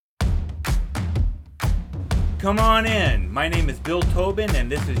Come on in. My name is Bill Tobin, and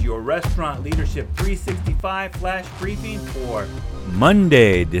this is your Restaurant Leadership 365 Flash Briefing for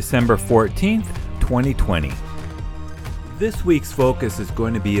Monday, December 14th, 2020. This week's focus is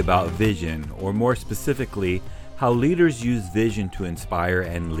going to be about vision, or more specifically, how leaders use vision to inspire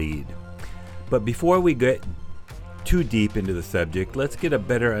and lead. But before we get too deep into the subject, let's get a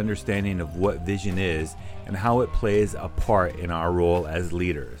better understanding of what vision is and how it plays a part in our role as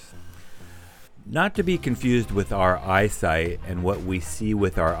leaders. Not to be confused with our eyesight and what we see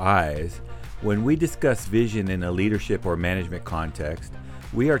with our eyes, when we discuss vision in a leadership or management context,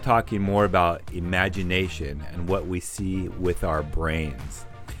 we are talking more about imagination and what we see with our brains.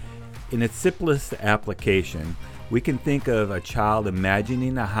 In its simplest application, we can think of a child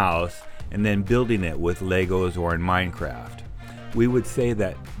imagining a house and then building it with Legos or in Minecraft. We would say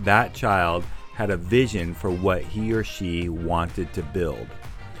that that child had a vision for what he or she wanted to build.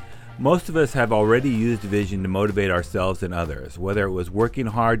 Most of us have already used vision to motivate ourselves and others, whether it was working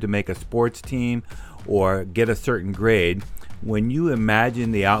hard to make a sports team or get a certain grade. When you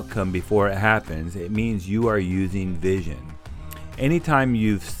imagine the outcome before it happens, it means you are using vision. Anytime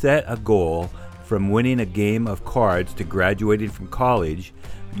you've set a goal, from winning a game of cards to graduating from college,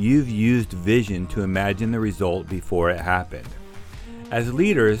 you've used vision to imagine the result before it happened. As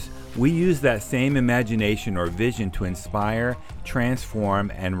leaders, we use that same imagination or vision to inspire,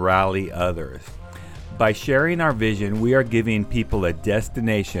 transform, and rally others. By sharing our vision, we are giving people a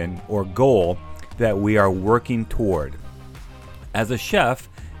destination or goal that we are working toward. As a chef,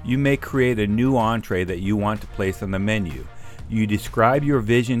 you may create a new entree that you want to place on the menu. You describe your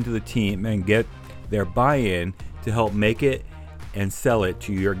vision to the team and get their buy-in to help make it and sell it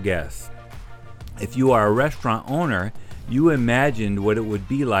to your guests. If you are a restaurant owner, you imagined what it would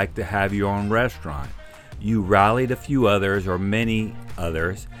be like to have your own restaurant. You rallied a few others or many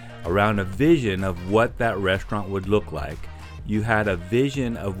others around a vision of what that restaurant would look like. You had a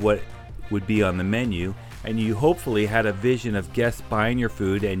vision of what would be on the menu, and you hopefully had a vision of guests buying your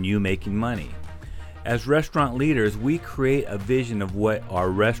food and you making money. As restaurant leaders, we create a vision of what our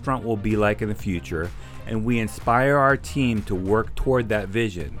restaurant will be like in the future, and we inspire our team to work toward that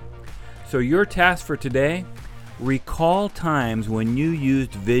vision. So your task for today: recall times when you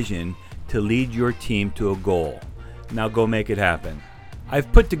used vision to lead your team to a goal. Now go make it happen.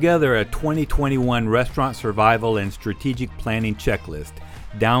 I've put together a 2021 restaurant survival and strategic planning checklist.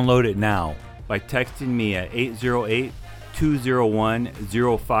 Download it now by texting me at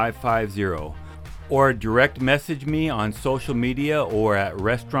 808-201-0550 or direct message me on social media or at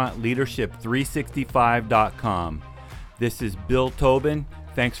restaurantleadership365.com. This is Bill Tobin.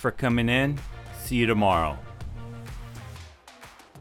 Thanks for coming in. See you tomorrow.